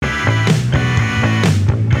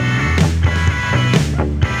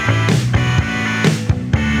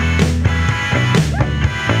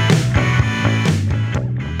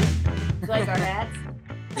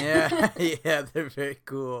Yeah, they're very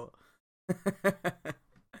cool.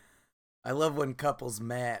 I love when couples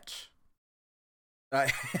match.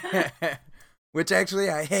 I, which actually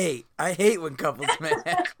I hate. I hate when couples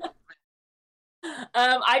match.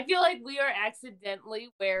 I feel like we are accidentally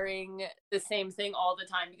wearing the same thing all the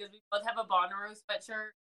time because we both have a Bonnaroo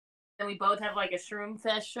sweatshirt and we both have like a Shroom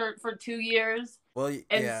Fest shirt for 2 years. Well,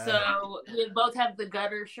 And yeah. so we both have the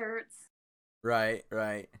gutter shirts. Right.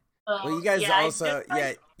 Well, So, you guys yeah, also,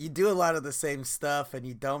 yeah, you do a lot of the same stuff, and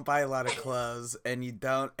you don't buy a lot of clothes, and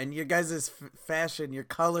your guys' fashion, your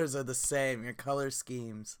colors are the same, your color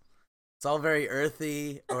schemes. It's all very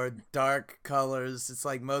earthy or dark colors. It's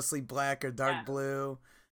like mostly black or dark blue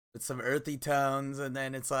with some earthy tones, and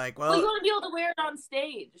then it's like, well, you want to be able to wear it on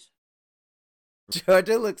stage.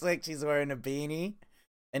 Georgia looks like she's wearing a beanie,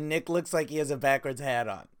 and Nick looks like he has a backwards hat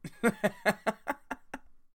on.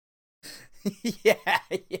 Yeah.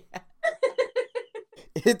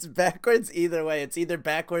 It's backwards either way. It's either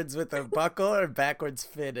backwards with a buckle or backwards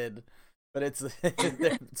fitted. But it's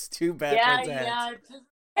two backwards hats. Yeah, just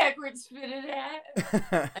backwards fitted hat.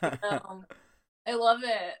 I know. I love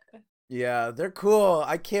it. Yeah, they're cool.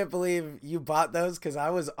 I can't believe you bought those because I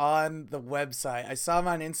was on the website. I saw them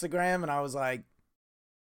on Instagram and I was like,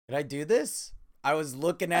 did I do this? I was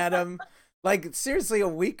looking at them like seriously a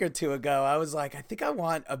week or two ago. I was like, I think I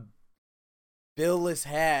want a billless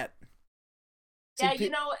hat. Yeah,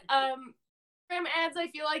 Instagram ads, I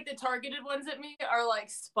feel like the targeted ones at me are like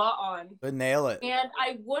spot on. But nail it. And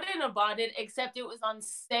I wouldn't have bought it except it was on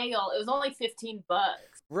sale. It was only $15.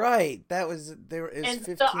 Right. That was there is and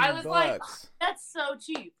 15 so I was bucks. like, that's so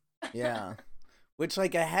cheap. Yeah. Which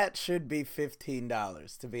like a hat should be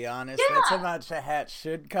 $15, to be honest. Yeah. That's how much a hat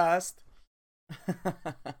should cost.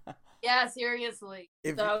 Yeah, seriously.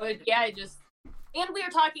 And we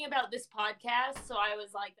were talking about this podcast, so I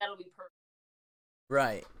was like, that'll be perfect.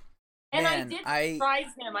 Right. And man, I did surprise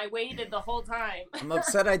him. I waited the whole time. I'm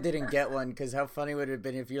upset I didn't get one, because how funny would it have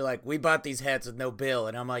been if you're like, we bought these hats with no bill,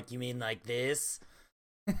 and I'm like, you mean like this?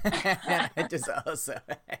 And I just also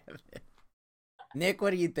have it. Nick,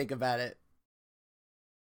 what do you think about it?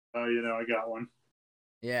 Oh, I got one.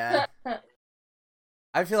 Yeah.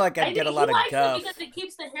 I feel like I'd get a lot of guff. It because it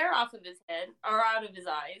keeps the hair off of his head, or out of his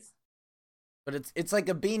eyes. But it's like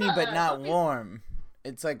a beanie, but not warm.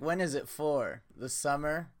 It's like, when is it for? The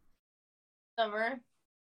summer? Summer.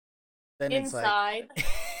 Then inside.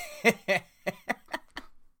 It's like...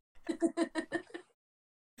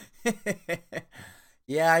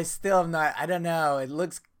 Yeah, I still am not. I don't know. It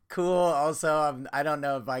looks cool. Also, I don't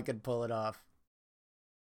know if I could pull it off.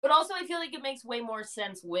 But also, I feel like it makes way more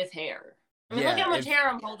sense with hair. I mean, look how much hair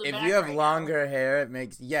I'm holding back. If you have longer hair,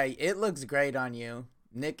 it looks great on you.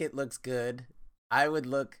 Nick, it looks good. I would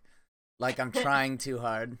look like I'm trying too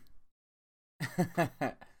hard.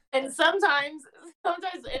 And sometimes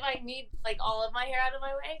if I need like all of my hair out of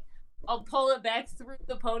my way, I'll pull it back through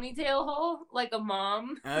the ponytail hole like a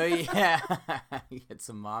mom. Oh yeah, you get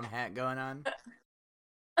some mom hat going on.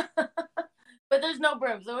 But there's no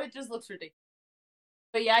brim, so it just looks ridiculous.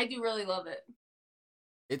 But yeah, I do really love it.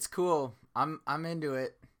 It's cool. I'm into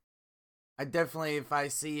it. I definitely, if I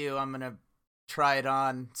see you, I'm gonna try it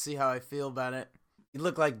on, see how I feel about it. You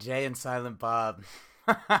look like Jay and Silent Bob.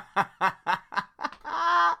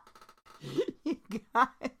 You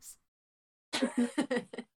guys.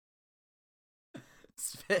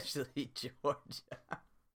 Especially Georgia.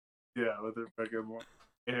 Yeah, with her fucking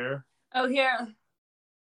hair. Oh, here.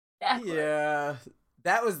 Yeah.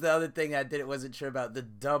 That was the other thing I wasn't sure about, the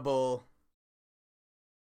double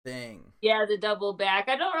thing. Yeah, the double back.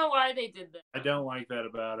 I don't know why they did that. I don't like that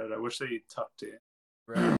about it. I wish they tucked in.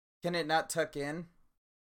 Right. Can it not tuck in?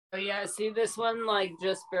 Oh yeah, see this one like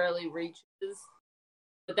just barely reaches.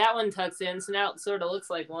 But that one tucks in, so now it sort of looks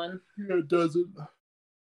like one. Yeah, it doesn't.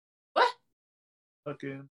 What? Tuck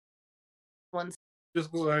in. One.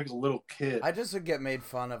 Just look like a little kid. I just would get made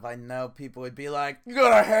fun of. I know people would be like, you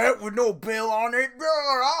got a hat with no bill on it?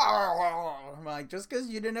 I'm like, just because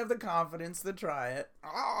you didn't have the confidence to try it.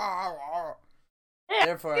 Yeah,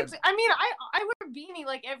 Therefore, I mean, I wear a beanie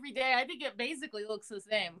like every day. I think it basically looks the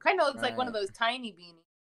same. Kind of looks like one of those tiny beanies.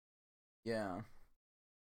 Yeah.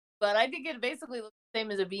 But I think it basically looks the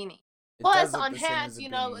same as a beanie. Plus, on hats,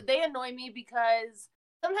 they annoy me because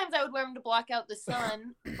sometimes I would wear them to block out the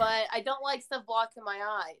sun, but I don't like stuff blocking my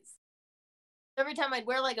eyes. Every time I'd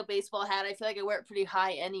wear like a baseball hat, I feel like I wear it pretty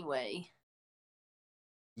high anyway.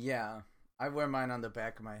 Yeah. I wear mine on the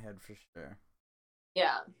back of my head for sure.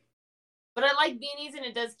 Yeah. But I like beanies, and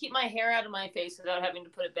it does keep my hair out of my face without having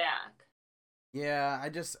to put it back. Yeah, I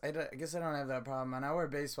guess I don't have that problem. And I wear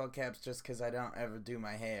baseball caps just because I don't ever do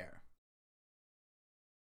my hair.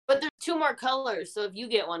 But there's 2 more colors, so if you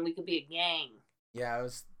get one, we could be a gang. Yeah, I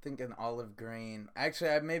was thinking olive green. Actually,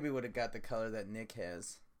 I maybe would have got the color that Nick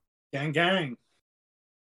has. Gang, gang.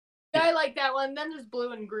 Yeah, I like that one. Then there's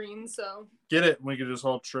blue and green, so. Get it, and we could just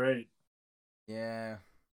all trade. Yeah.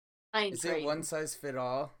 I ain't Is trading. it one size fit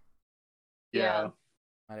all? Yeah.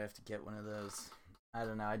 I'd have to get one of those. I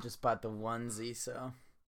don't know. I just bought the onesie, so.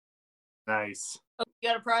 Nice. Oh, you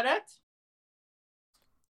got a product?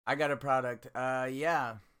 I got a product.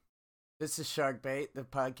 Yeah. This is Shark Bait, the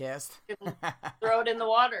podcast. Throw it in the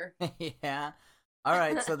water. Yeah. All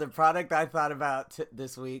right. So the product I thought about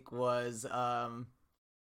this week was,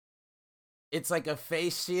 it's like a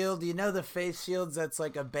face shield. You know the face shields that's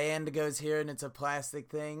like a band goes here and it's a plastic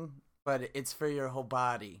thing, but it's for your whole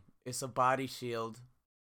body. It's a body shield.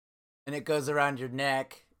 And it goes around your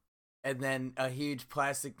neck, and then a huge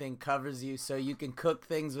plastic thing covers you so you can cook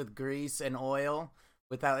things with grease and oil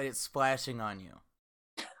without it splashing on you.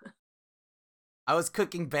 I was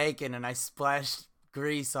cooking bacon and I splashed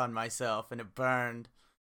grease on myself and it burned.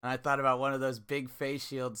 And I thought about one of those big face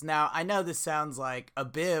shields. Now, I know this sounds like a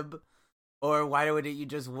bib, or why would you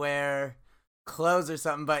just wear clothes or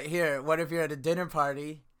something? But here, what if you're at a dinner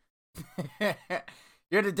party?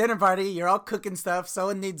 You're at a dinner party, you're all cooking stuff.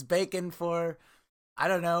 Someone needs bacon for, I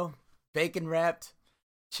don't know, bacon wrapped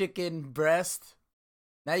chicken breast.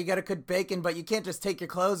 Now you gotta cook bacon, but you can't just take your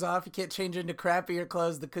clothes off. You can't change into crappier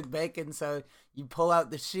clothes to cook bacon. So you pull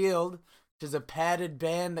out the shield, which is a padded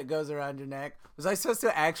band that goes around your neck. Was I supposed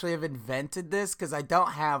to actually have invented this? Because I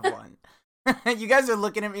don't have one. You guys are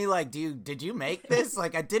looking at me like, did you make this?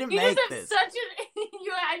 Like, I didn't make this.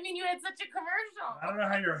 You had such a commercial. I don't know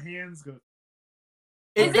how your hands go.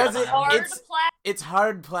 It's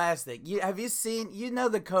hard plastic. Have you seen,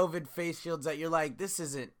 the COVID face shields that you're like, this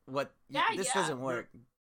isn't what, this doesn't work.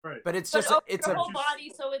 Right. But it's but just, it's your a whole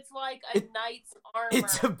body, so it's like a knight's armor.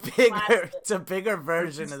 It's a bigger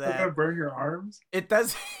version of that. Gonna burn your arms? It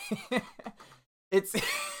does. It's. Thinking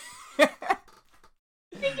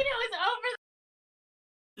it was over.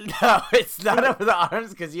 No, it's not over the arms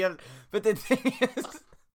because you have. But the thing is,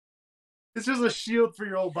 it's just a shield for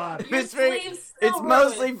your whole body. It's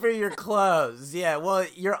mostly for your clothes. Yeah, well,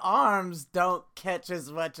 your arms don't catch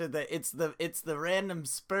as much of the. It's the random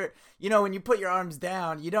spurt. You know, when you put your arms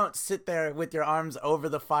down, you don't sit there with your arms over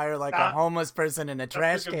the fire like a homeless person in a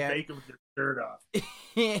trash can. Bacon with your shirt off.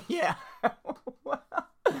 Yeah.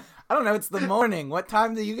 I don't know. It's the morning. What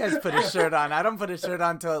time do you guys put a shirt on? I don't put a shirt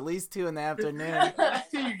on till at least 2 PM.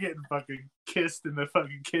 You're getting fucking kissed in the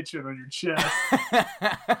fucking kitchen on your chest.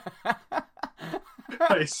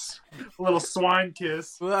 Nice little swine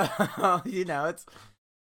kiss. Well, it's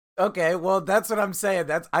okay. Well, that's what I'm saying.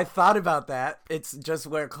 I thought about that. It's just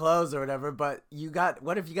wear clothes or whatever. But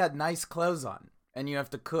what if you got nice clothes on and you have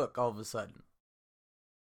to cook all of a sudden?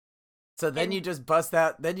 So then you just bust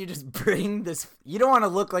out, then you just bring this, you don't want to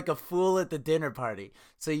look like a fool at the dinner party.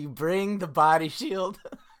 So you bring the body shield.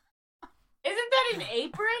 Isn't that an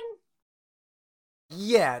apron?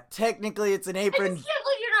 Yeah, technically it's an apron. I just can't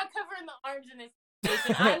believe you're not covering the arms in this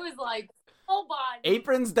situation. I was like, whole body.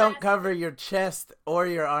 Aprons don't cover your chest or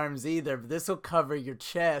your arms either. This will cover your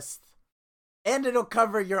chest. And it'll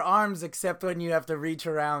cover your arms except when you have to reach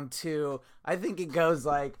around too. I think it goes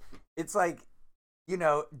like, it's like,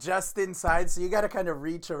 just inside, so you got to kind of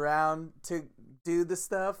reach around to do the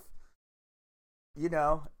stuff,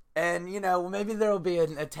 and maybe there will be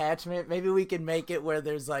an attachment. Maybe we can make it where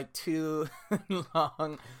there's like 2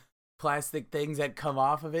 long plastic things that come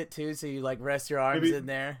off of it too, so you like rest your arms in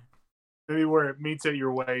there. Maybe where it meets at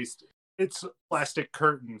your waist, it's plastic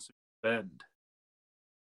curtains bend.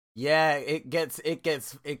 Yeah, it gets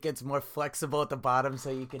more flexible at the bottom, so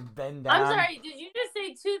you can bend down. I'm sorry, did you just say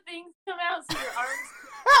 2 things come out so your arms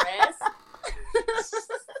can rest?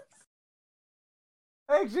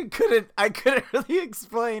 I couldn't really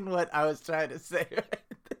explain what I was trying to say right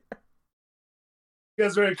there. You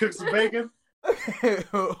guys ready to cook some bacon?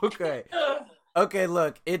 Okay. Okay,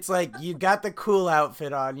 look, it's like you got the cool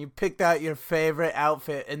outfit on, you picked out your favorite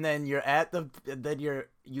outfit, and then you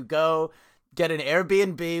go get an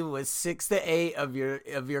Airbnb with 6 to 8 of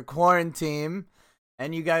your quarantine,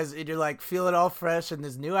 and you're like feeling all fresh in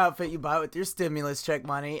this new outfit you bought with your stimulus check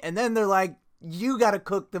money, and then they're like, you gotta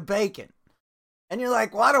cook the bacon. And you're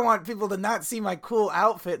like, well, I don't want people to not see my cool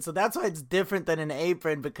outfit, so that's why it's different than an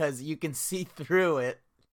apron, because you can see through it.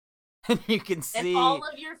 And you can see... And all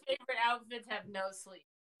of your favorite outfits have no sleeves.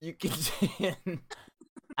 You can see...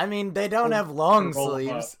 I mean, they don't have long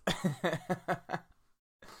sleeves.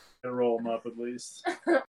 Roll them up at least.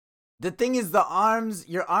 The thing is,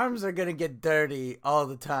 your arms are going to get dirty all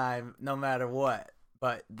the time, no matter what.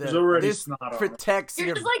 But There's already this snot on it. protects You're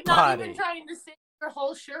your just like body. not even trying to save your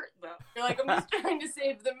whole shirt though. You're like, I'm just trying to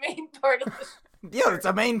save the main part of the shirt. Yeah, it's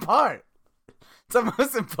a main part. It's the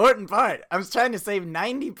most important part. I was trying to save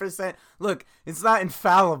 90%. Look, it's not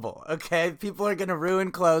infallible, okay? People are going to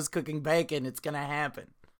ruin clothes cooking bacon. It's going to happen.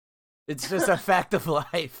 It's just a fact of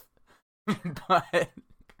life. But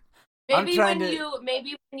maybe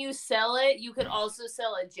when you sell it, you could also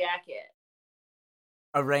sell a jacket.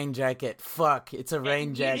 A rain jacket. Fuck, it's a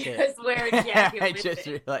rain jacket. You just wear a jacket I with just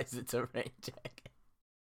it. realized it's a rain jacket.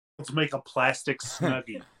 Let's make a plastic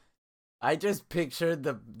snuggie. I just pictured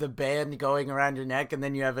the band going around your neck, and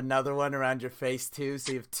then you have another one around your face too,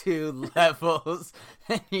 so you have two levels,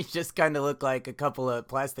 and you just kind of look like a couple of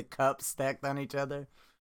plastic cups stacked on each other.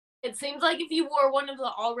 It seems like if you wore one of the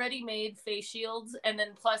already made face shields and then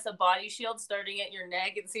plus a body shield starting at your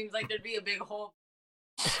neck, it seems like there'd be a big hole.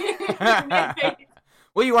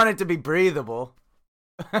 Well, you want it to be breathable.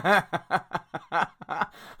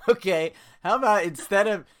 Okay, how about instead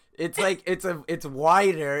of it's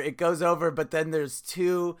wider, it goes over, but then there's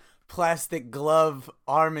two plastic glove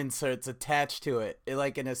arm inserts attached to it,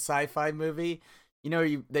 like in a sci-fi movie. You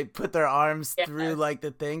know, they put their arms through like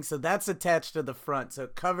the thing, so that's attached to the front, so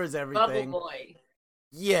it covers everything. Bubble boy.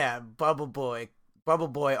 Yeah, bubble boy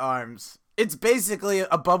arms. It's basically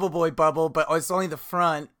a bubble boy bubble, but it's only the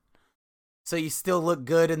front, so you still look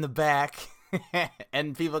good in the back,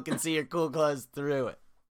 and people can see your cool clothes through it.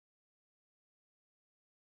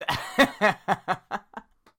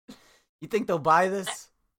 You think they'll buy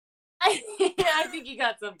this? I think you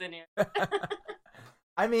got something here.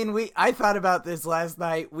 I mean, I thought about this last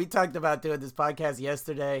night. We talked about doing this podcast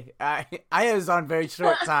yesterday. I was on very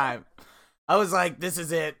short time. I was like, this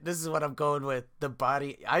is it. This is what I'm going with. The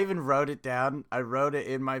body. I even wrote it down. I wrote it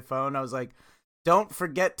in my phone. I was like, don't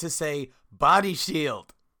forget to say body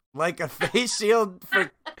shield. Like a face shield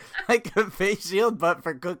but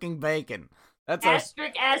for cooking bacon. That's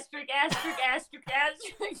asterisk.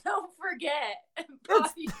 Don't forget.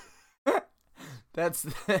 That's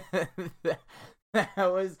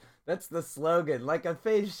that's the slogan. Like a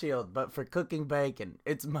face shield, but for cooking bacon.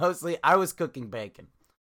 It's mostly I was cooking bacon,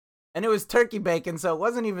 and it was turkey bacon, so it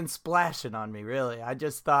wasn't even splashing on me. Really, I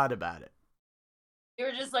just thought about it. You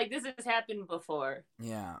were just like, this has happened before.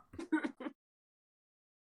 Yeah.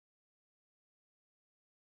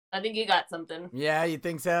 I think you got something. Yeah, you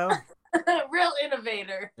think so? Real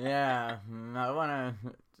innovator. Yeah, I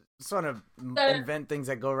just want to invent things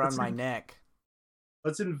that go around my neck.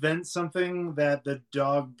 Let's invent something that the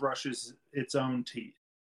dog brushes its own teeth.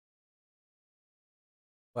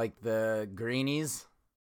 Like the greenies?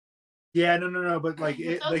 Yeah, no, but like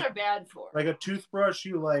those are bad for. Like a toothbrush,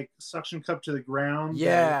 you like suction cup to the ground.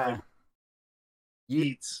 Yeah. That, like,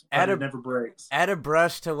 eats, but it never breaks. Add a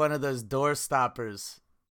brush to one of those door stoppers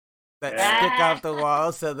that stick off the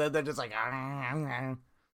wall, so that they're just like. Yeah.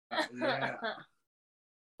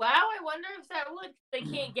 Wow, I wonder if that would. They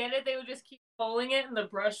can't get it. They would just keep pulling it, and the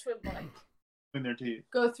brush would like in their teeth.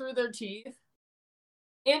 Go through their teeth.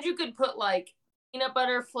 And you could put like peanut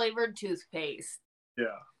butter flavored toothpaste.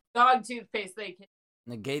 Yeah. Dog toothpaste. They can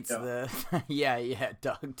negates the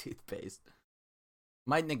dog toothpaste.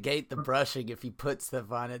 Might negate the brushing if you put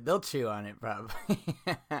stuff on it. They'll chew on it probably.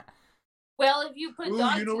 Well, if you put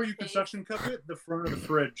dog you know where you can suction cup it? The front of the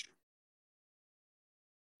fridge.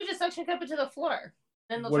 You just suction cup it to the floor.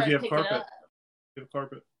 Then they'll what try if you to have pick carpet? it up. You have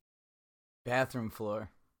carpet. Bathroom floor.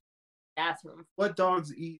 Bathroom. What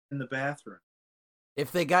dogs eat in the bathroom?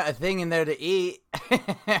 If they got a thing in there to eat.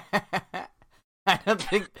 I don't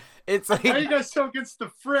think it's like. How are you guys so against the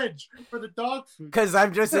fridge for the dog food? Because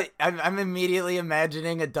I'm immediately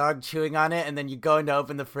imagining a dog chewing on it, and then you going to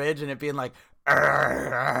open the fridge and it being like,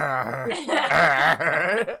 and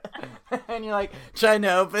you're like trying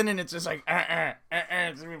to open, and it's just like,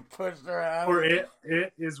 it's being pushed around. Or it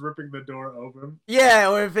is ripping the door open. Yeah,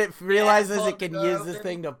 or if it realizes it can use this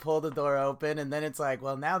thing to pull the door open, and then it's like,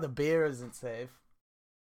 well, now the beer isn't safe.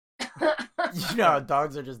 You know,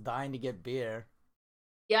 dogs are just dying to get beer.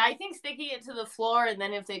 Yeah, I think sticking it to the floor, and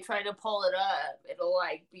then if they try to pull it up, it'll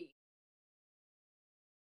like be.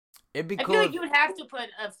 It'd be cool. I feel like you would have to put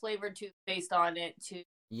a flavored toothpaste on it to.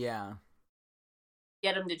 Yeah.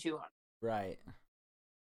 Get them to chew on. Right.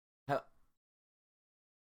 What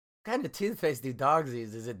kind of toothpaste do dogs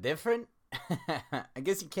use? Is it different? I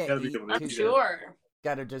guess you can't eat. I'm sure.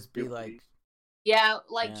 Gotta just be like. Yeah,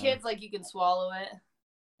 like kids, like you can swallow it.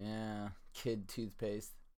 Yeah, kid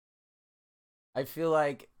toothpaste. I feel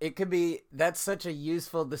like it could be. That's such a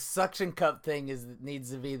useful. The suction cup thing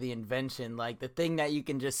needs to be the invention, like the thing that you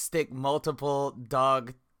can just stick multiple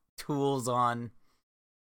dog tools on.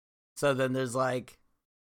 So then there's like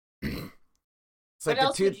It's like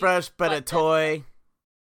a toothbrush, but a toy.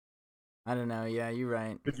 I don't know. Yeah, you're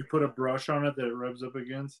right. Could you put a brush on it that it rubs up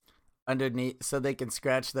against? Underneath, so they can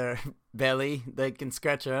scratch their belly. They can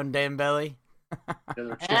scratch their own damn belly.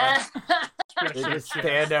 Their chest. They just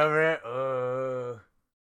stand over it. Oh.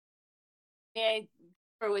 Yeah,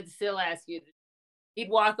 or would still ask you. He'd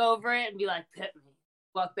walk over it and be like, "Pet me."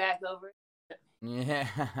 Walk back over it. Pet me. Yeah.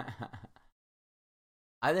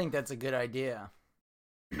 I think that's a good idea.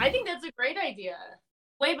 I think that's a great idea.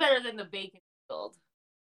 Way better than the bacon field.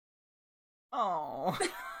 Oh.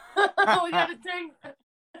 We gotta turn.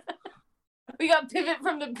 We got pivot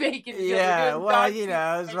from the bacon field. Yeah, well, you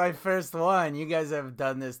know, it was my first one. You guys have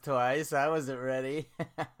done this twice. I wasn't ready.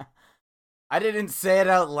 I didn't say it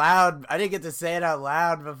out loud. I didn't get to say it out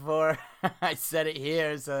loud before I said it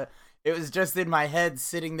here, so it was just in my head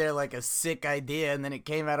sitting there like a sick idea, and then it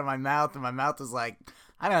came out of my mouth, and my mouth was like,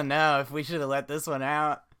 I don't know if we should have let this one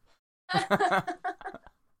out.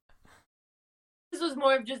 This was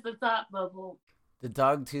more of just a thought bubble. The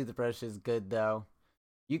dog toothbrush is good, though.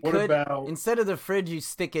 Instead of the fridge, you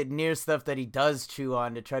stick it near stuff that he does chew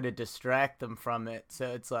on to try to distract them from it.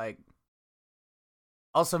 So it's like,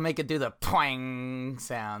 also make it do the poing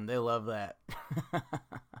sound. They love that.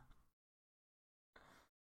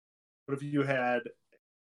 What if you had, it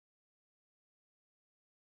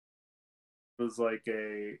was like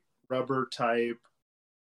a rubber type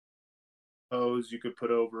hose you could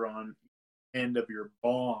put over on the end of your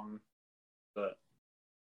bong, the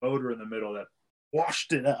motor in the middle that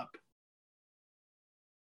washed it up.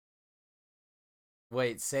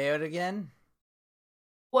 Wait, say it again?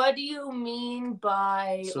 What do you mean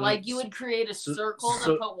by, like, you would create a circle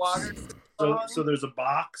to put water? So there's a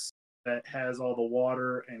box that has all the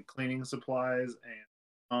water and cleaning supplies and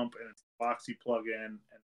pump, and it's a box you plug in,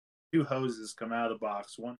 and two hoses come out of the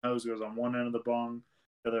box. One hose goes on one end of the bong,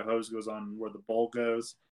 the other hose goes on where the bowl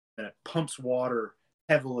goes, and it pumps water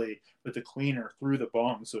heavily with the cleaner through the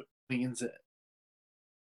bong, so it cleans it.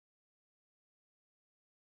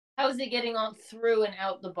 How is it getting on through and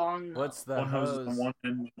out the bong? Though? What's the one hose? Hose on one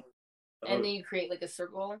end, and then you create like a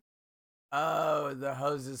circle. Oh, the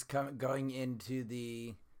hose is going into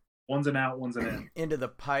the. One's an out, one's an in. Into the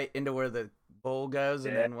pipe, into where the bowl goes,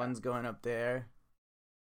 and then one's going up there.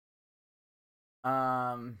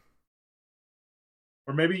 Or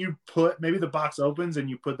maybe the box opens and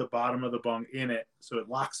you put the bottom of the bong in it, so it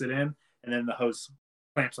locks it in, and then the hose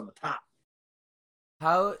clamps on the top.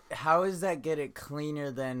 How does that get it cleaner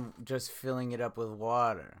than just filling it up with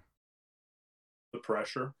water? The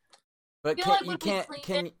pressure. But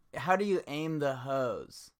how do you aim the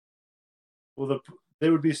hose? Well,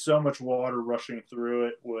 there would be so much water rushing through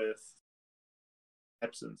it with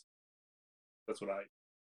Epsons. That's what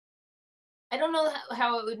I don't know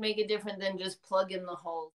how it would make it different than just plug in the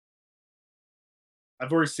hole.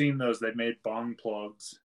 I've already seen those. They made bong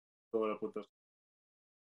plugs. Fill it up with the.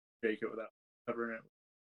 Shake it without covering it.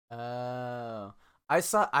 Oh, I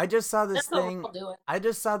just saw this thing. I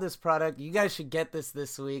just saw this product. You guys should get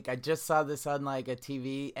this week. I just saw this on like a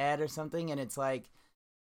TV ad or something, and it's like,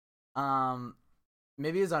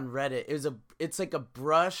 maybe it was on Reddit. It's like a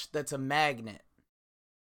brush that's a magnet.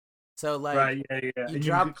 So like, right, yeah. You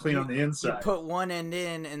drop clean on the inside. You put one end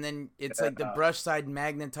in, and then it's like the brush side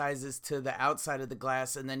magnetizes to the outside of the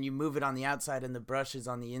glass, and then you move it on the outside, and the brush is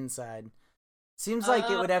on the inside. Seems like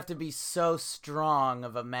it would have to be so strong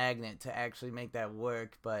of a magnet to actually make that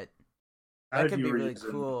work, but that could be really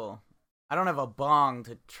cool. I don't have a bong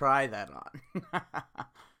to try that on. I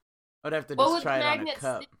would have to just try it on a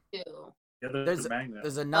cup. Yeah, there's a magnet.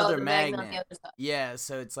 There's another magnet. Yeah,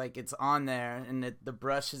 so it's like it's on there, and the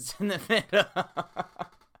brush is in the middle.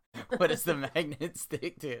 What does the magnet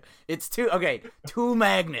stick to? It's two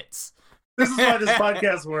magnets. This is why this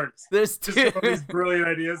podcast works. There's two. These brilliant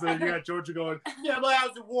ideas, and you got Georgia going, yeah, but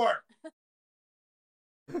how's it work?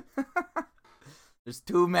 There's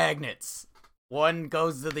two magnets. One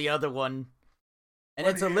goes to the other one. And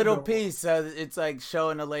it's a little piece, so it's like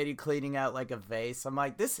showing a lady cleaning out like a vase. I'm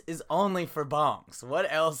like, this is only for bongs.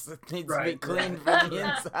 What else needs to be cleaned from the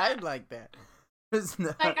inside like that?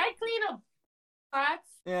 Like, I clean a pot.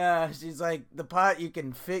 Yeah, she's like, the pot you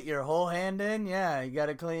can fit your whole hand in? Yeah, you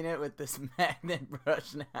gotta clean it with this magnet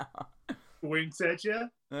brush now. Winks at you?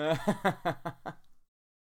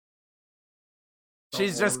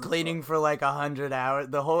 She's just cleaning for like 100 hours.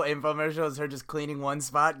 The whole infomercial is her just cleaning one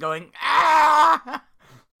spot going, ah!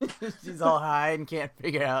 She's all high and can't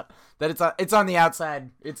figure out that it's on the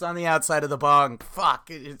outside. It's on the outside of the bong.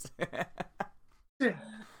 Fuck.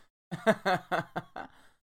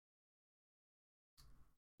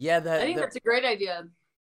 Yeah, I think that's a great idea.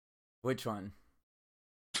 Which one?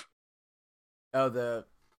 Oh, the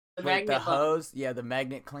magnet hose. Yeah, the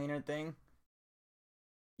magnet cleaner thing.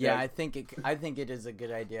 Yeah, Yeah. I think it is a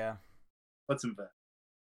good idea. Let's invest.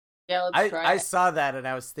 Yeah, let's try I it. saw that and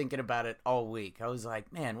I was thinking about it all week. I was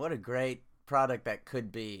like, man, what a great product that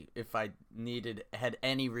could be if I had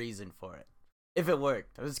any reason for it. If it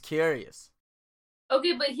worked. I was curious.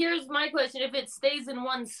 Okay, but here's my question. If it stays in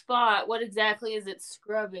one spot, what exactly is it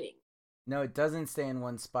scrubbing? No, it doesn't stay in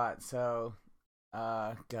one spot. So,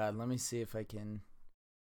 God, let me see if I can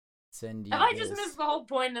send you Have I this. just missed the whole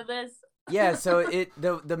point of this? Yeah, so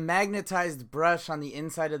the magnetized brush on the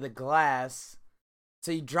inside of the glass.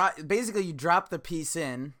 So you drop the piece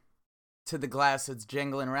in to the glass that's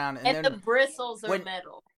jingling around, and then the bristles are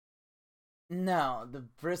metal. No, the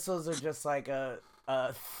bristles are just like like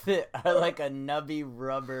a nubby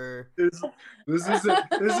rubber. This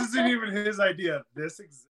isn't even his idea. This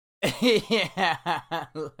exists. Yeah,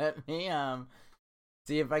 let me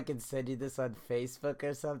see if I can send you this on Facebook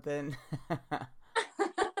or something.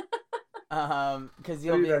 Because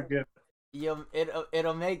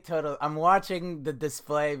it'll make total. I'm watching the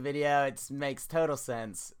display video. It makes total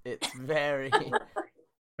sense. It's very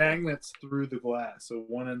magnets through the glass. So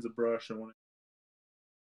one end's a brush and one.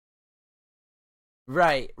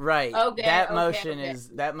 Right. Okay, that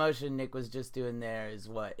motion Nick was just doing there is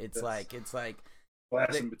what it's like. It's like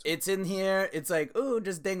it's in here. It's like, ooh,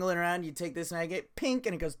 just dangling around. You take this magnet, pink,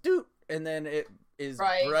 and it goes doop, and then it is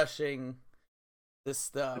brushing the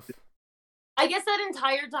stuff. I guess that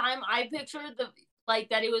entire time I pictured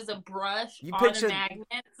that it was a brush on a magnet,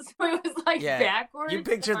 so it was backwards. You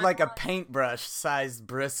pictured like a paintbrush sized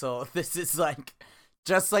bristle. This is like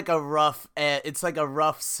just like a rough. It's like a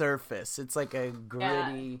rough surface. It's like a gritty.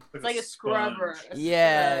 Yeah, it's like a scrubber.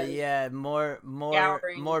 Yeah. More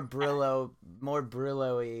Brillo-y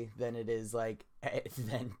than it is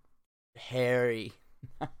than hairy.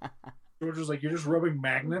 George was like, "You're just rubbing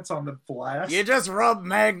magnets on the glass. You just rub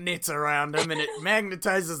magnets around them, and it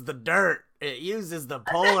magnetizes the dirt. It uses the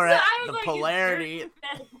polarity."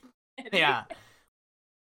 Yeah.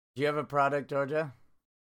 Do you have a product, Georgia?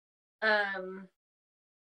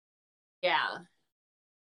 Yeah,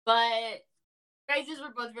 but guys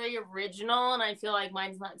were both very original, and I feel like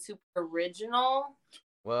mine's not super original.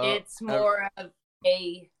 Well, it's more of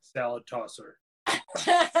a salad tosser.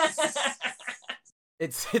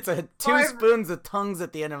 It's a 2 spoons of tongues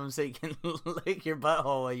at the end of them so you can lick your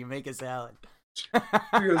butthole while you make a salad.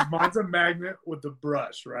 Because mine's a magnet with the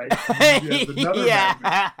brush, right? Yeah.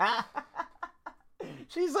 Magnet.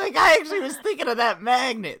 She's like, I actually was thinking of that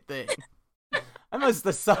magnet thing. I must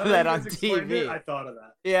have saw that on TV. I thought of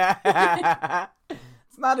that. Yeah.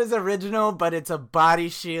 It's not as original, but it's a body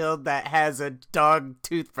shield that has a dog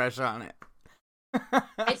toothbrush on it.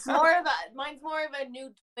 Mine's more of a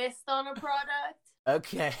new twist on a product.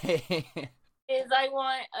 Okay. I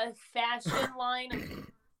want a fashion line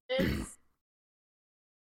of pieces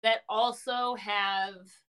that also have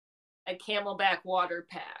a Camelback water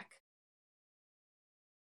pack.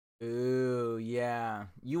 Ooh, yeah.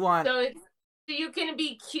 You want so you can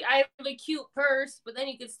be cute. I have a cute purse, but then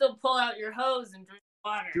you can still pull out your hose and drink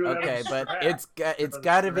water. Okay, but it's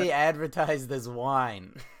got to be advertised as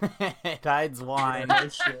wine. It hides wine.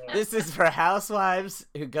 This is for housewives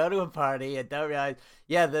who go to a party and don't realize.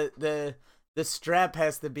 Yeah, the strap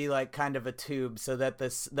has to be like kind of a tube so that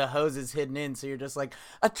the hose is hidden in. So you're just like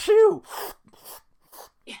achoo,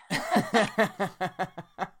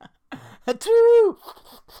 achoo.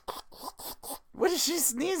 What is she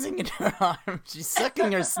sneezing in her arm? She's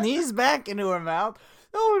sucking her sneeze back into her mouth.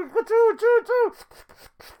 Oh,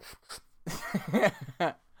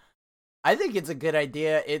 I think it's a good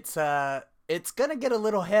idea. It's gonna get a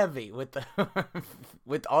little heavy with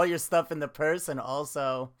with all your stuff in the purse and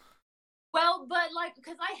also. Well, but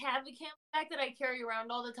because I have the Camelback that I carry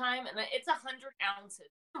around all the time, and it's 100 ounces.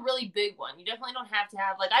 It's a really big one. You definitely don't have to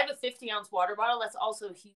have I have a 50-ounce water bottle that's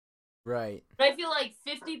also huge. Right. But I feel like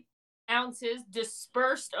 50 ounces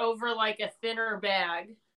dispersed over a thinner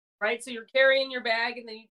bag. Right, so you're carrying your bag, and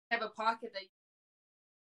then you have a pocket that you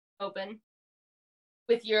open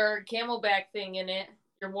with your Camelback thing in it,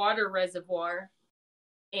 your water reservoir,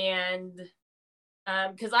 and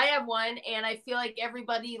because I have one, and I feel like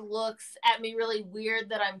everybody looks at me really weird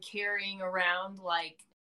that I'm carrying around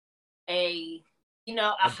a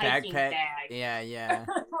hiking backpack bag. Yeah.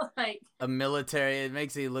 A military. It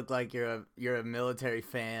makes you look like you're a military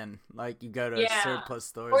fan. Like you go to surplus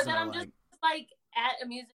stores. Or that I'm just at a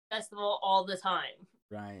music festival all the time.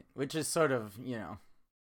 Right. Which is sort of,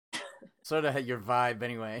 sort of your vibe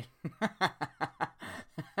anyway.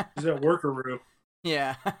 Is that workaroo?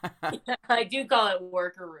 Yeah. I do call it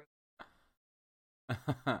workaroo.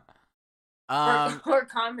 Or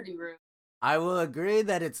comedy room. I will agree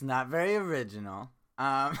that it's not very original.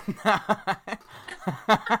 I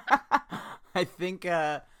think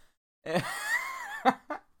that's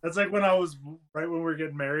like when I was right when we were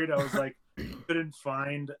getting married. I was like, couldn't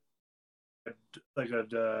find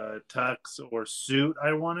a tux or suit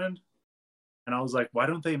I wanted, and I was like, why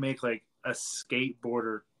don't they make like a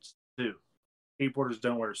skateboarder suit? Skateboarders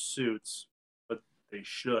don't wear suits, but they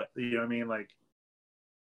should. You know what I mean? Like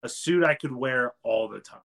a suit I could wear all the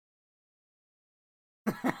time.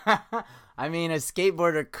 I mean, a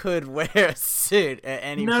skateboarder could wear a suit at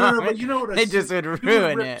any moment. No, but you know what? They just would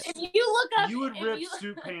ruin it. If you look up, you would rip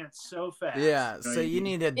suit pants so fast. Yeah, you know, so you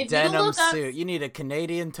need a denim suit. You need a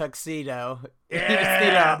Canadian tuxedo. Yeah, you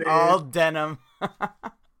just need all denim,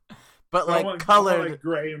 but like colored, like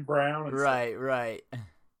gray and brown. And right, stuff. Right.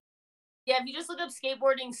 Yeah, if you just look up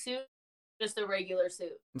skateboarding suit, just a regular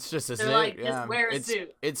suit. It's just a They're suit. like, yeah. just wear a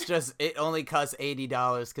suit. It's just it only costs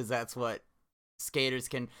 $80 because that's what skaters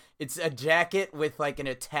can. It's a jacket with like an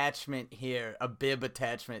attachment here, a bib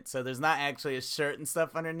attachment, so there's not actually a shirt and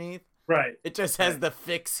stuff underneath. Right. It just has the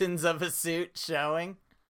fixins of a suit showing.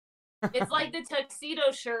 It's like the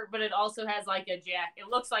tuxedo shirt, but it also has like a jacket. It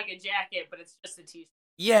looks like a jacket, but it's just a t-shirt.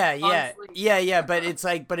 Yeah, but it's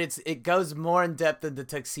like, it goes more in depth than the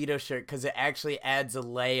tuxedo shirt because it actually adds a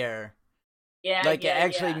layer. Yeah, like it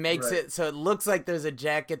actually makes right. it so it looks like there's a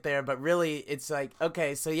jacket there, but really it's like,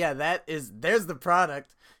 okay, so yeah, there's the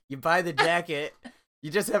product. You buy the jacket,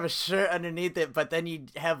 you just have a shirt underneath it, but then you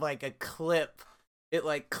have like a clip. It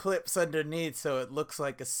like clips underneath, so it looks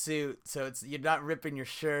like a suit. So you're not ripping your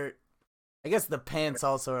shirt. I guess the pants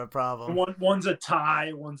also are a problem. One's a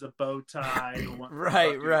tie, one's a bow tie.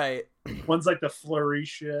 Right. One's like the flurry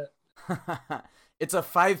shit. It's a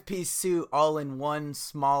 5-piece suit all in one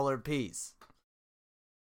smaller piece.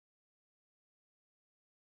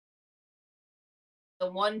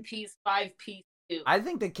 The 1-piece, 5-piece suit. I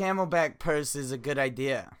think the Camelback purse is a good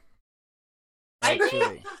idea.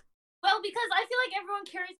 Actually. Well, because I feel like everyone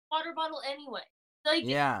carries a water bottle anyway. Like,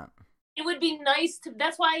 yeah. It would be nice to.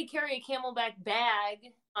 That's why I carry a Camelback bag,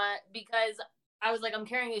 because I was like, I'm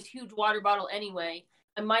carrying this huge water bottle anyway.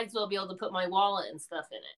 I might as well be able to put my wallet and stuff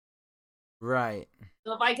in it. Right.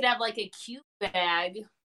 So if I could have like a cute bag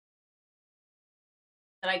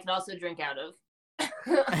that I could also drink out of.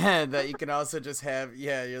 That you can also just have,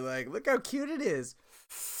 you're like, look how cute it is.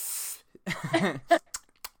 Sitting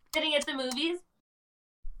at the movies,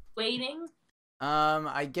 waiting.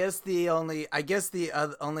 I guess the only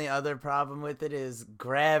other problem with it is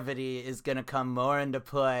gravity is gonna come more into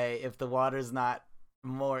play if the water's not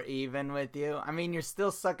more even with you. I mean, you're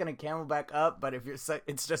still sucking a Camelback up, but if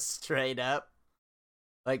it's just straight up,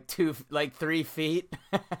 like 3 feet.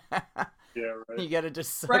 Yeah, right. You gotta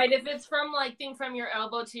just suck. Right, if it's from from your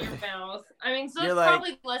elbow to your mouth. I mean, so it's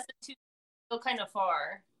probably less than 2 feet, still kind of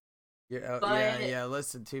far. Yeah,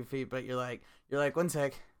 less than 2 feet, but you're like 1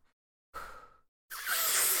 sec.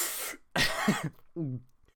 But you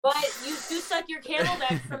do suck your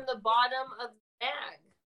Camelback from the bottom of the bag.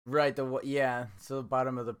 Right, so the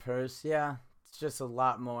bottom of the purse, yeah. It's just a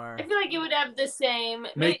lot more. I feel like it would have the same,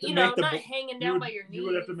 not hanging down by your knees. You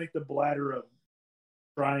would have to make the bladder a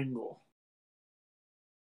triangle.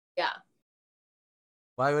 Yeah.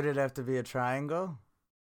 Why would it have to be a triangle?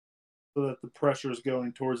 So that the pressure is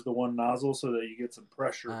going towards the one nozzle so that you get some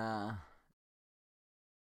pressure.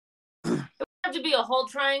 It would have to be a whole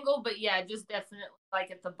triangle, but yeah, just definitely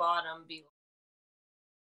like at the bottom,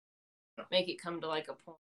 make it come to like a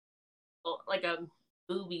point. Like a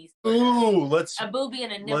boobie. Ooh, a boobie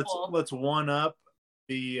and a nipple. Let's one up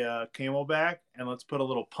the Camelback and let's put a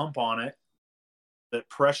little pump on it that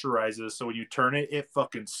pressurizes, so when you turn it, it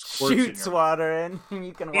fucking shoots water in.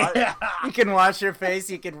 You can wash. Yeah. You can wash your face.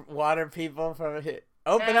 You can water people from it.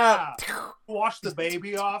 Open up. Wash the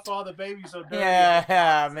baby off. All the baby's so dirty.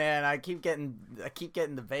 Yeah, man. I keep getting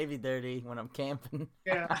the baby dirty when I'm camping.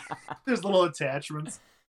 Yeah, there's little attachments.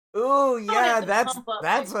 Ooh, yeah, that's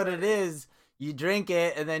what it is. You drink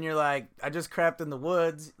it, and then you're like, I just crapped in the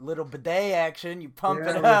woods. Little bidet action. You pump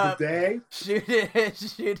it up. Bidet. Shoot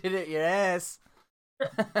it at your ass.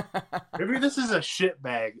 Maybe this is a shit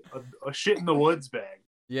bag, a shit in the woods bag.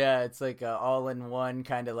 Yeah, it's like a all-in-one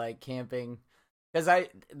kind of like camping. Because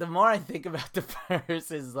the more I think about the purse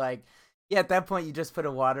is like, yeah, at that point you just put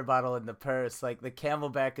a water bottle in the purse. Like the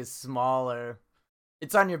Camelback is smaller.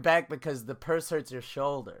 It's on your back because the purse hurts your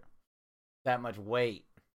shoulder. That much weight.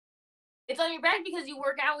 It's on your back because you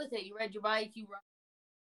work out with it. You ride your bike, you run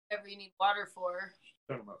whatever you need water for.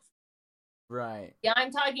 Right. Yeah,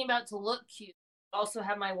 I'm talking about to look cute. Also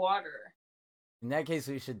have my water. In that case,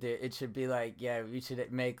 we should be like, yeah, we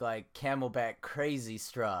should make like Camelback crazy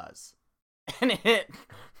straws. And it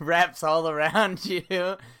wraps all around you.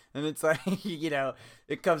 And it's like,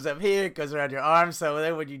 it comes up here, it goes around your arm. So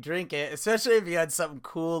then when you drink it, especially if you had something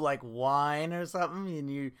cool like wine or something,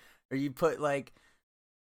 and you put like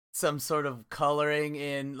some sort of coloring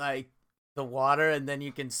in like the water, and then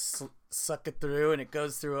you can suck it through, and it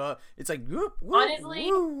goes through. It's like whoop, whoop, honestly,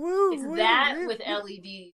 it's whoop, that whoop. with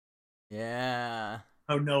LED. Yeah.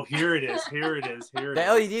 Oh no! Here it is. Here it is. Here it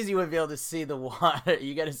The is. LEDs, you wouldn't be able to see the water.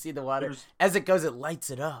 You got to see the water as it goes. It lights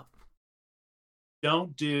it up. You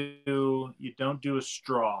don't do a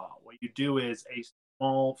straw. What you do is a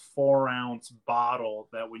small 4-ounce bottle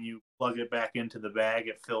that when you plug it back into the bag,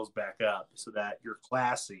 it fills back up so that you're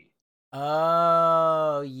classy.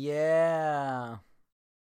 Oh yeah.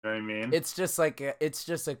 You know what I mean? It's just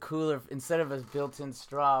a cooler instead of a built-in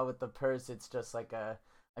straw with the purse. It's just like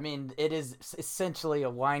it is essentially a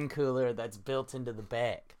wine cooler that's built into the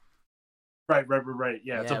bag. Right.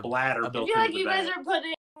 Yeah, it's a bladder built into the bag. I feel like you guys are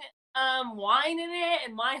putting wine in it,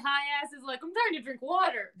 and my high ass is like, I'm trying to drink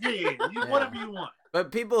water. Yeah. Whatever you want.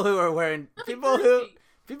 But people who are wearing people who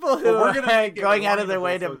are going out of their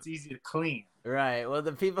way to, it's easy to clean. Right. Well,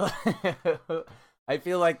 the people I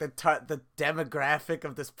feel like the demographic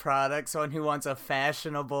of this product, someone who wants a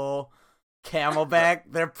fashionable Camelback,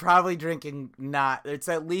 they're probably drinking it's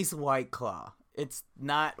at least White Claw. It's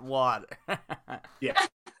not water. Yeah.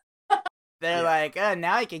 They're like, oh,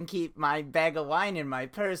 now I can keep my bag of wine in my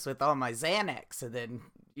purse with all my Xanax, and then,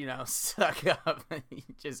 suck up.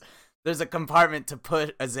 There's a compartment to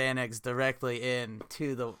put a Xanax directly in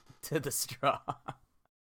to the straw.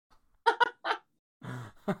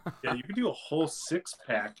 Yeah, you can do a whole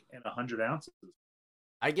 6-pack in 100 ounces.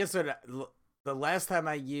 I guess the last time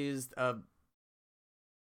I used a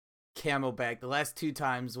Camelback, the last 2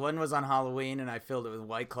 times, one was on Halloween and I filled it with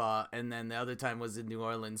White Claw, and then the other time was in New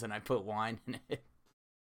Orleans and I put wine in it.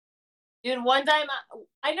 Dude, one time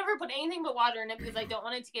I never put anything but water in it because I don't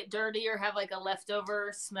want it to get dirty or have like a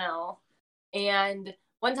leftover smell. And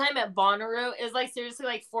one time at Bonnaroo, it was like seriously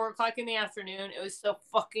like 4:00 in the afternoon. It was so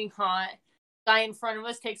fucking hot. Guy in front of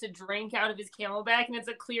us takes a drink out of his Camelback, and it's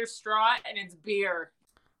a clear straw, and it's beer.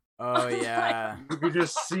 Oh yeah. You could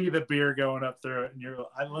just see the beer going up through it, and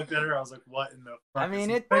I looked at her, I was like, "What in the fuck?" I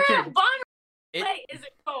mean, Is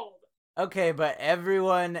it cold? Okay, but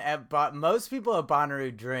most people at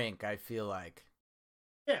Bonnaroo drink, I feel like.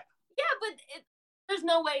 Yeah. Yeah, but there's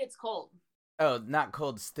no way it's cold. Oh, not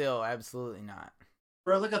cold still, absolutely not.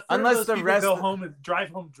 Bro, like a third Unless of those the people rest go home and drive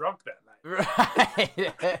home drunk that night.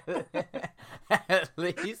 Right. At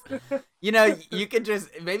least, you could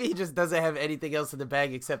maybe he just doesn't have anything else in the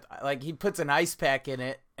bag except like he puts an ice pack in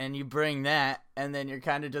it, and you bring that, and then you're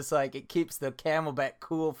kind of just like, it keeps the Camelback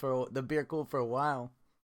the beer cool for a while.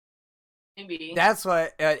 Maybe that's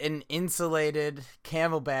why an insulated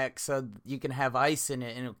Camelback, so you can have ice in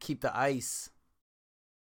it and it'll keep the ice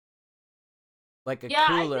like a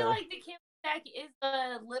cooler. I feel like the Camelback is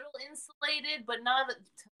a little insulated, but not a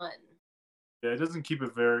ton. Yeah, it doesn't keep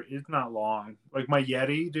it it's not long. Like my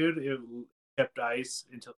Yeti, dude, it kept ice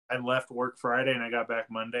until I left work Friday and I got back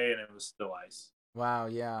Monday and it was still ice. Wow,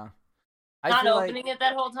 yeah. Not opening it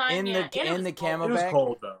that whole time. In the Camelback. It was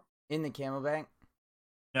cold though. In the Camelback.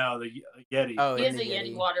 No, the Yeti. Oh, it is a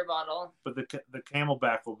Yeti water bottle. But the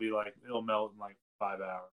Camelback will be like, it'll melt in like 5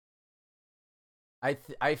 hours.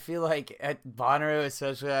 I feel like at Bonnaroo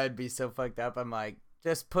especially, I'd be so fucked up. I'm like,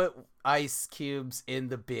 just put ice cubes in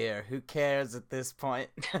the beer. Who cares at this point?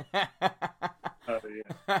 Oh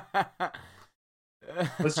yeah.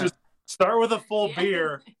 Let's just start with a full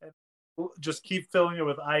beer and just keep filling it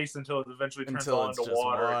with ice until it eventually turns all into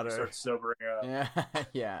water and starts sobering up. Yeah,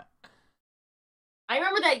 yeah. I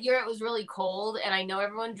remember that year it was really cold, and I know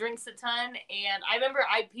everyone drinks a ton, and I remember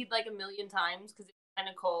I peed like 1,000,000 times because it was kind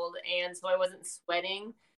of cold, and so I wasn't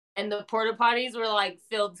sweating, and the porta potties were like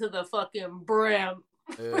filled to the fucking brim.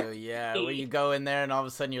 Oh yeah, when you go in there and all of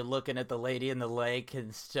a sudden you're looking at the lady in the lake and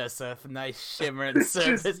it's just a nice shimmering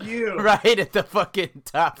surface right at the fucking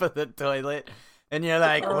top of the toilet. And you're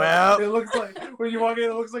like, well... It looks like, when you walk in,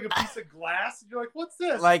 it looks like a piece of glass. And you're like, what's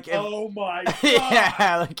this? Like oh my God.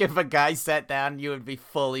 Yeah, like if a guy sat down, you would be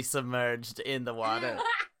fully submerged in the water.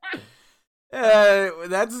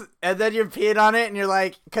 And then you're peeing on it and you're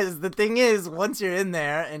like, because the thing is, once you're in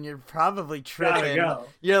there and you're probably tripping,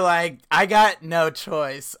 you're like, I got no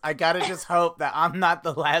choice. I gotta just hope that I'm not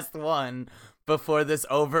the last one before this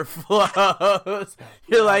overflows.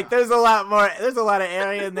 You're like, there's a lot of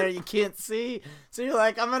area in there you can't see. So you're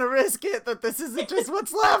like, I'm gonna risk it that this isn't just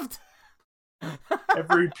what's left.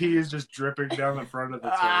 Every pee is just dripping down the front of the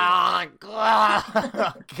toilet.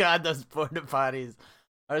 Oh, God, those porta potties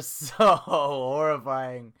are so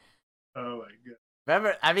horrifying. Oh my god.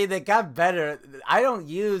 Remember, I mean, they got better. I don't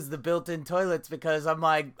use the built-in toilets because I'm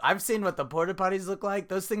like, I've seen what the porta potties look like.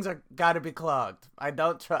 Those things are got to be clogged. I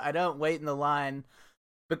don't wait in the line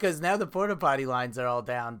because now the porta potty lines are all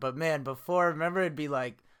down. But man, before, remember, it'd be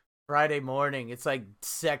like Friday morning. It's like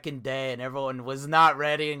second day and everyone was not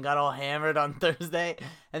ready and got all hammered on Thursday.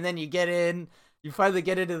 And then you get in. You finally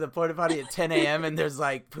get into the porta potty at 10 a.m. and there's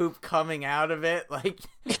like poop coming out of it. Like,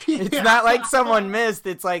 it's not like someone missed.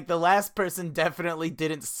 It's like the last person definitely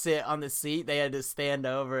didn't sit on the seat. They had to stand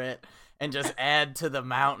over it and just add to the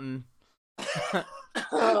mountain.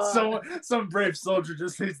 Some brave soldier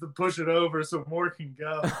just needs to push it over so more can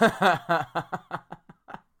go.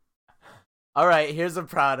 All right, here's a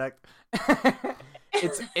product.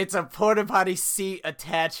 It's a porta potty seat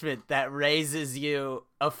attachment that raises you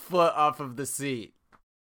a foot off of the seat.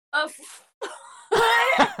 Yeah,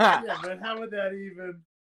 but how would that even?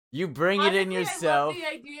 You bring it in yourself. I love the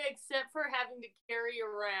idea, except for having to carry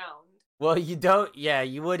around. Well, you don't. Yeah,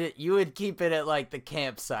 you would keep it at like the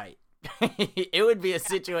campsite. It would be a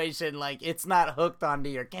situation like it's not hooked onto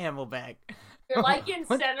your camelback. You're like in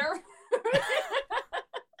center.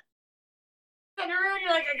 You're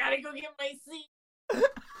like, I gotta go get my seat.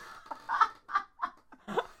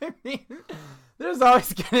 I mean, there's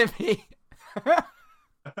always gonna be.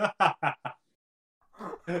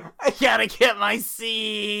 I gotta get my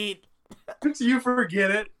seat. You forget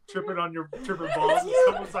it, tripping balls. And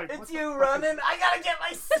someone's like, it's you running. I gotta get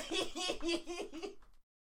my seat.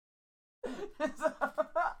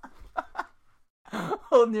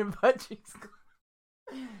 Holding your butt cheeks.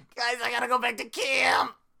 Guys, I gotta go back to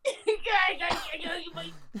camp.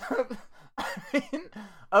 I mean,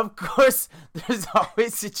 of course, there's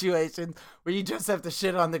always situations where you just have to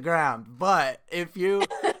shit on the ground. But if you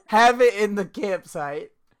have it in the campsite,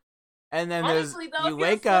 and then you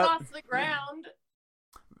wake up off the ground.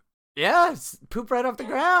 Yes, poop right off the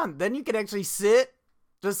ground. Then you can actually sit,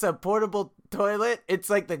 just a portable toilet. It's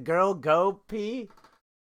like the girl go pee.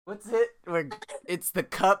 What's it? Where it's the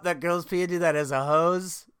cup that girls pee into that has a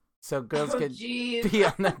hose, so girls can pee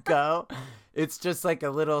on the go. It's just like a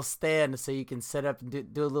little stand so you can sit up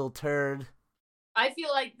and do a little turd. I feel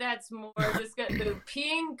like that's more just the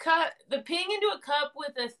peeing into a cup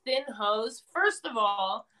with a thin hose. First of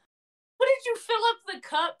all, what did you fill up the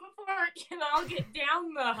cup before it can all get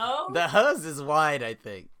down the hose? The hose is wide, I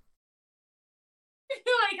think.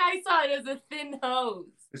 Like I saw it as a thin hose.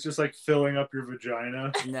 It's just like filling up your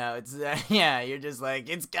vagina. No, it's you're just like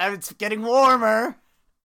it's getting warmer.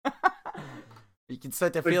 You can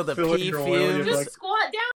start to feel the pee fumes. Just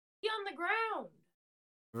squat down, pee on the ground.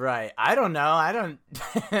 Right. I don't know.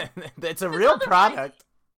 It's a real product.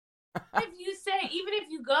 If you say, even if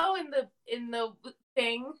you go in the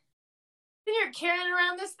thing, then you're carrying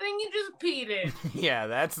around this thing you just peed in. Yeah,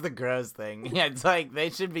 that's the gross thing. Yeah, it's like they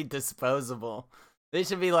should be disposable. They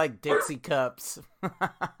should be like Dixie cups.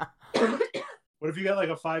 What if you got like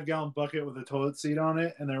a 5-gallon bucket with a toilet seat on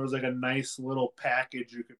it, and there was like a nice little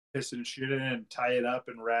package you could piss and shit in and tie it up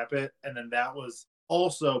and wrap it, and then that was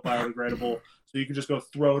also biodegradable, so you could just go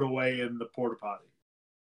throw it away in the porta potty.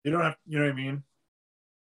 You don't have, you know what I mean?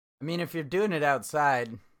 I mean, if you're doing it outside,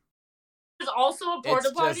 there's also a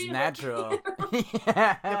porta potty. It's just natural.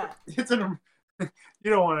 Yeah, you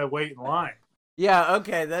don't want to wait in line. Yeah,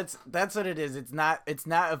 okay, that's what it is. It's not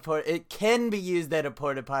a it can be used at a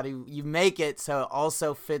porta potty. You make it so it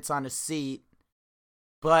also fits on a seat,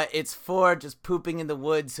 but it's for just pooping in the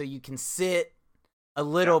woods so you can sit a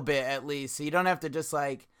little bit at least. So you don't have to just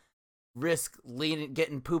like risk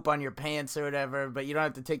getting poop on your pants or whatever, but you don't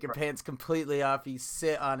have to take your pants completely off. You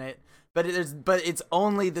sit on it. But it's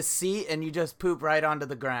only the seat and you just poop right onto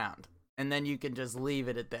the ground. And then you can just leave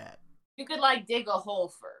it at that. You could like dig a hole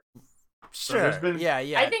first. Sure. So yeah.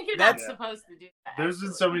 I think you're not supposed to do that. There's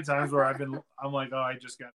been so many times where I'm like, oh, I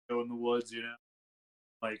just got to go in the woods, you know?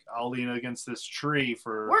 Like, I'll lean against this tree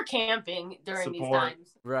for We're camping during these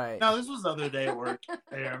times. Right. No, this was the other day at work.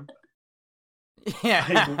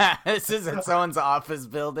 Yeah. This isn't someone's office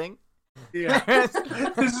building. Yeah.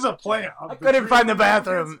 This is a plant. I couldn't find the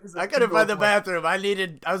bathroom.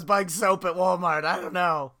 I was buying soap at Walmart. I don't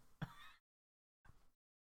know.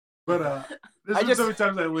 But there's been so many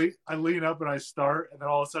times I lean up and I start, and then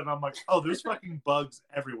all of a sudden I'm like, oh, there's fucking bugs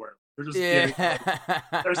everywhere. They're just getting me.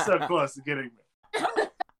 They're so close to getting me.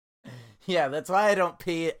 Yeah, that's why I don't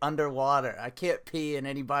pee underwater. I can't pee in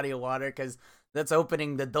any body of water because that's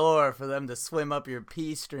opening the door for them to swim up your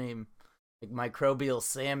pee stream like microbial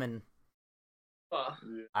salmon.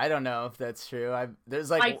 I don't know if that's true. There's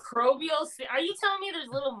like microbial. Are you telling me there's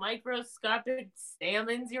little microscopic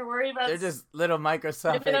salmons you're worried about? They're just little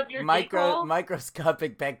microscopic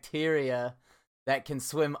bacteria that can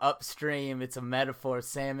swim upstream. It's a metaphor.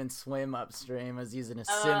 Salmon swim upstream. I was using a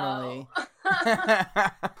simile.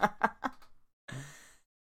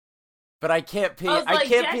 But I can't pee. I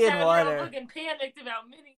can't pee in water. I'm fucking panicked about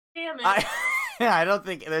mini salmon. I don't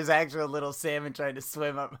think there's actual little salmon trying to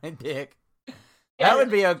swim up my dick. That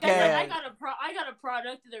would be okay. I got a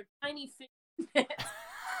product. They're tiny fish.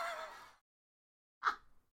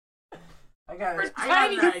 I got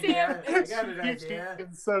an idea.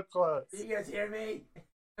 It's so close. You guys hear me?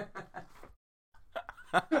 I'm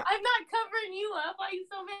not covering you up. Why are you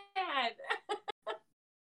so mad?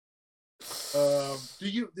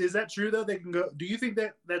 Is that true though? They can go. Do you think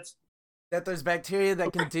that there's bacteria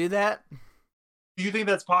that can do that? Do you think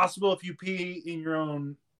that's possible if you pee in your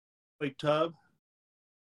own like tub?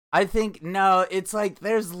 I think no. It's like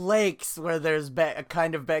there's lakes where there's a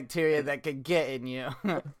kind of bacteria that could get in you.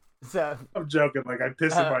 So I'm joking. Like I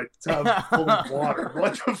piss in my tub full of water.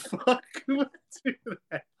 What the fuck? Who would do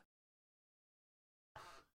that?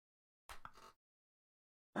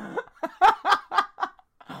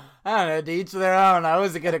 I don't know. To each their own. I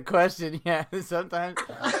wasn't gonna question. Yeah, sometimes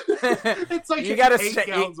it's like you gotta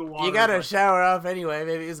you gotta shower off anyway.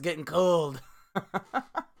 Maybe it's getting cold.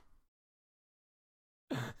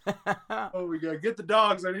 Oh, we gotta get the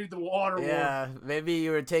dogs. I need the water. Yeah, maybe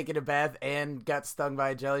you were taking a bath and got stung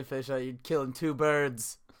by a jellyfish. You're killing two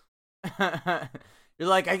birds. You're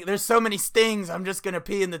like, there's so many stings. I'm just gonna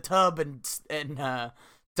pee in the tub and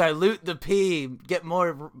dilute the pee, get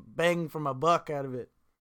more bang from a buck out of it.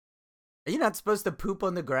 Are you not supposed to poop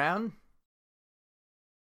on the ground?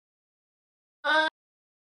 What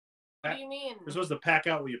do you mean? You're supposed to pack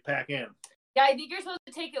out what you pack in. Yeah, I think you're supposed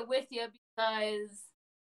to take it with you because,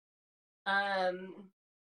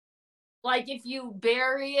 like if you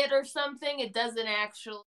bury it or something, it doesn't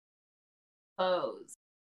actually pose.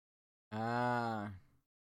 Ah.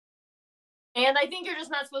 And I think you're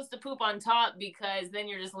just not supposed to poop on top because then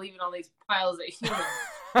you're just leaving all these piles of human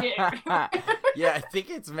shit. Yeah, I think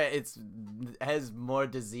it's has more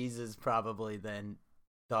diseases probably than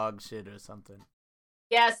dog shit or something.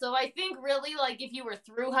 Yeah, so I think really like if you were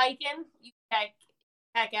through hiking, you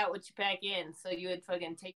pack out what you pack in. So you would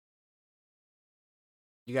fucking take.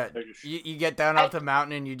 You get down off the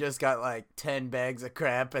mountain and you just got like 10 bags of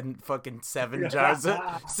crap and fucking 7 jars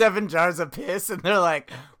of piss, and they're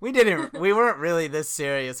like, we weren't really this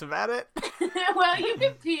serious about it. Well, you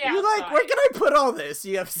can pee outside. You're like, where can I put all this?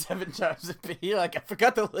 You have 7 jars of pee. You're like, I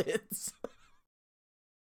forgot the lids.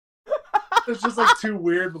 It's just like 2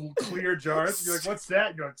 weird clear jars. You're like, what's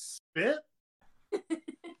that? You're like, spit?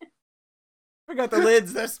 Forgot the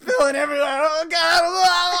lids. They're spilling everywhere. Oh,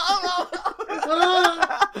 God.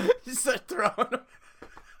 You start throwing them.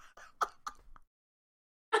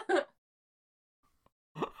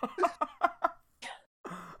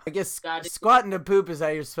 I guess squatting to poop is how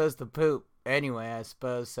you're supposed to poop anyway, I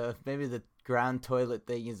suppose. So maybe the ground toilet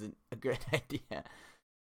thing isn't a great idea.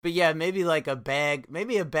 But yeah, maybe like a bag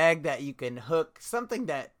that you can hook, something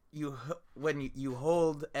that when you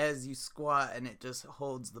hold as you squat and it just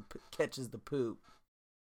catches the poop.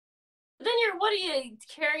 But then what are you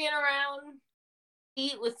carrying around?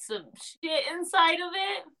 Eat with some shit inside of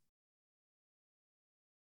it?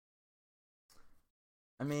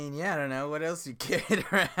 I mean, yeah, I don't know what else you carry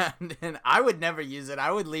around, and I would never use it.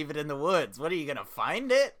 I would leave it in the woods. What are you gonna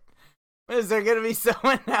find it? Is there gonna be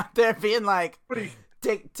someone out there being like,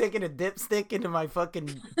 taking a dipstick into my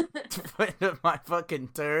fucking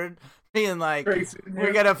turd, being like,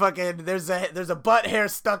 we're gonna fucking there's a butt hair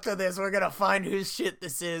stuck to this. We're gonna find whose shit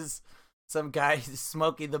this is. Some guy,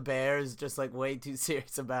 Smokey the Bear, is just like way too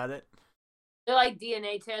serious about it. They're like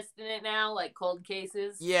DNA testing it now, like cold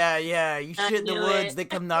cases. Yeah. You shit in the woods. They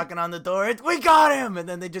come knocking on the door. We got him, and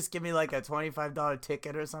then they just give me like a $25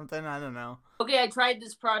 ticket or something. I don't know. Okay, I tried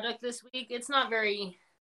this product this week. It's not very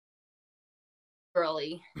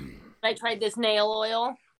girly. I tried this nail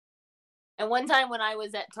oil, and one time when I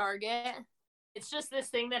was at Target, it's just this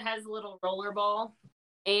thing that has a little roller ball,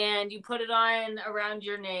 and you put it on around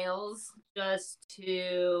your nails just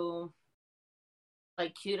to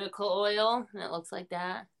like cuticle oil, and it looks like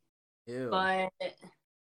that. Ew. But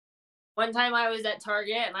one time I was at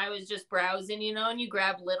Target and I was just browsing, and you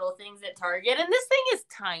grab little things at Target, and this thing is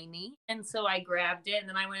tiny, and so I grabbed it, and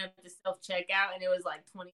then I went up to self-checkout, and it was like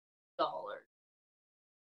 $20.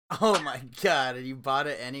 Oh my God, and you bought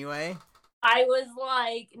it anyway? I was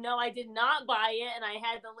like, no, I did not buy it, and I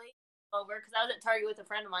had the lady over, because I was at Target with a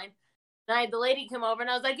friend of mine, and And I had the lady come over, and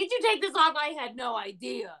I was like, "Did you take this off?" I had no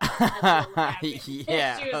idea. That's what happened.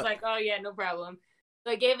 Yeah. She was like, "Oh yeah, no problem."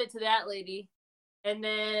 So I gave it to that lady, and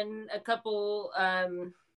then a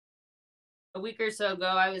week or so ago,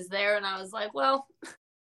 I was there, and I was like, "Well,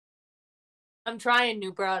 I'm trying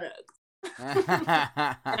new products," and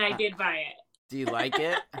I did buy it. Do you like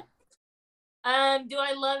it? Do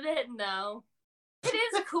I love it? No. It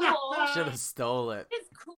is cool. Should have stole it. It's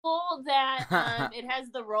cool that it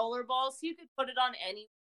has the roller ball, so you could put it on any.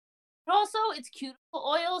 But also, it's cuticle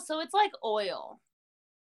oil, so it's like oil.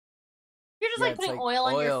 You're just putting like oil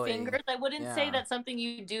on your fingers. I wouldn't say that's something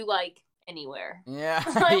you do like anywhere. Yeah.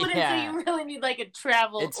 I wouldn't say you really need like a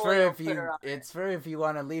travel oil putter on It's for if you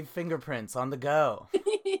want to leave fingerprints on the go.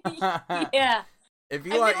 Yeah. If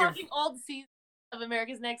you I've been watching old seasons of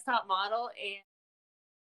America's Next Top Model, and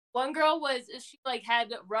one girl she like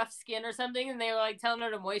had rough skin or something, and they were like telling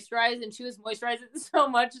her to moisturize, and she was moisturizing so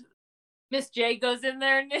much. Miss J goes in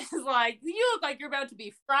there and is like, "You look like you're about to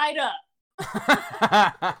be fried up."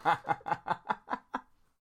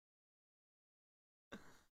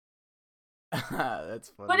 That's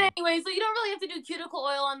funny. But anyway, so you don't really have to do cuticle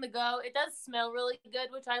oil on the go. It does smell really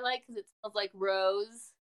good, which I like because it smells like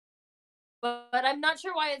rose. But I'm not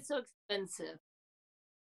sure why it's so expensive.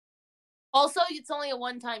 Also, it's only a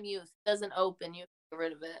one-time use. It doesn't open. You have to get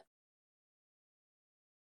rid of it.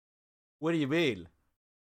 What do you mean?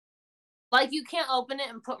 Like, you can't open it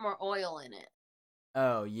and put more oil in it.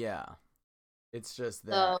 Oh, yeah. It's just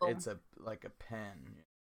that. It's like a pen.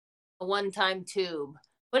 A one-time tube.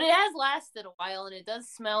 But it has lasted a while, and it does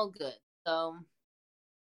smell good, so...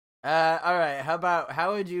 all right,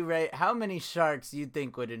 how would you rate, how many sharks you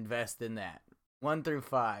think would invest in that? 1 through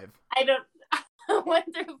 5. I don't... 1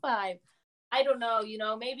 through 5. I don't know,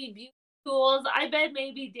 maybe Beauty Tools. I bet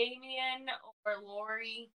maybe Damien or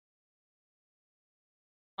Lori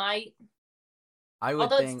might.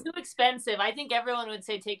 Although it's too expensive, I think everyone would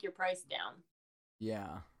say take your price down.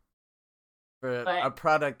 Yeah. For a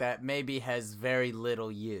product that maybe has very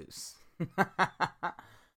little use.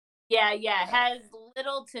 Yeah, has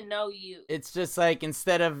little to no use. It's just like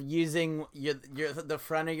instead of using the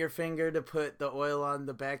front of your finger to put the oil on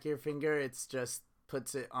the back of your finger, it's just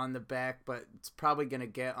puts it on the back, but it's probably gonna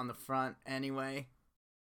get on the front anyway.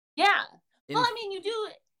 Yeah. Well, I mean, you do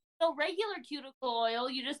regular cuticle oil.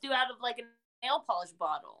 You just do out of like a nail polish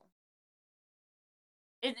bottle.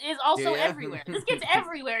 It is also everywhere. This gets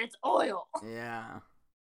everywhere. It's oil. Yeah.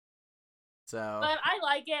 So. But I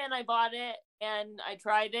like it, and I bought it, and I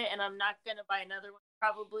tried it, and I'm not gonna buy another one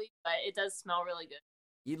probably, but it does smell really good.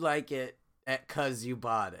 You like it because you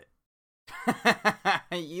bought it.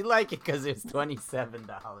 You like it because it's $27,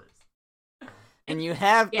 and you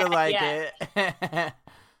have to like it.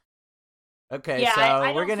 Okay, yeah,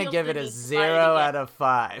 so we're gonna give it a 0 out of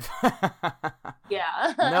 5.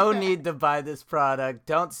 Yeah. No need to buy this product.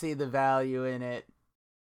 Don't see the value in it.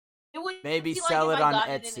 It would maybe be sell like it on got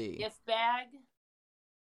Etsy. It in a gift bag.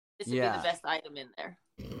 This would be the best item in there.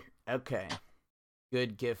 Okay.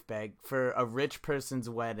 Good gift bag for a rich person's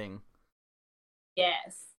wedding.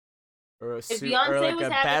 Yes. Or a Beyonce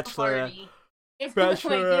was having a party.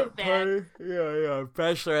 Bachelorette party. Yeah.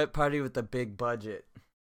 Bachelorette party with a big budget.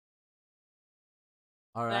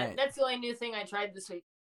 All right. That's the only new thing I tried this week.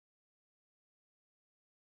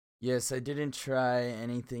 Yes, I didn't try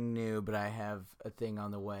anything new, but I have a thing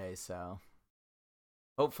on the way, so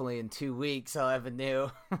hopefully in 2 weeks I'll have a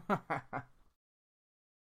new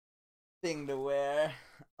thing to wear.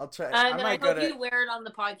 I'll try. I hope you wear it on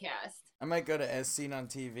the podcast. I might go to As Seen on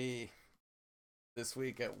TV this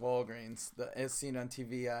week at Walgreens, the As Seen on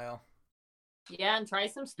TV aisle. Yeah, and try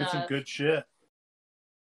some stuff. Get some good shit.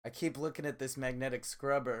 I keep looking at this magnetic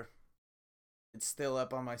scrubber. It's still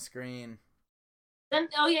up on my screen.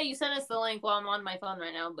 You sent us the link while I'm on my phone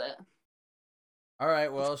right now, but...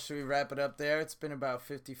 Alright, well, should we wrap it up there? It's been about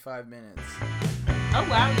 55 minutes. Oh,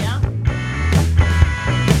 wow, yeah.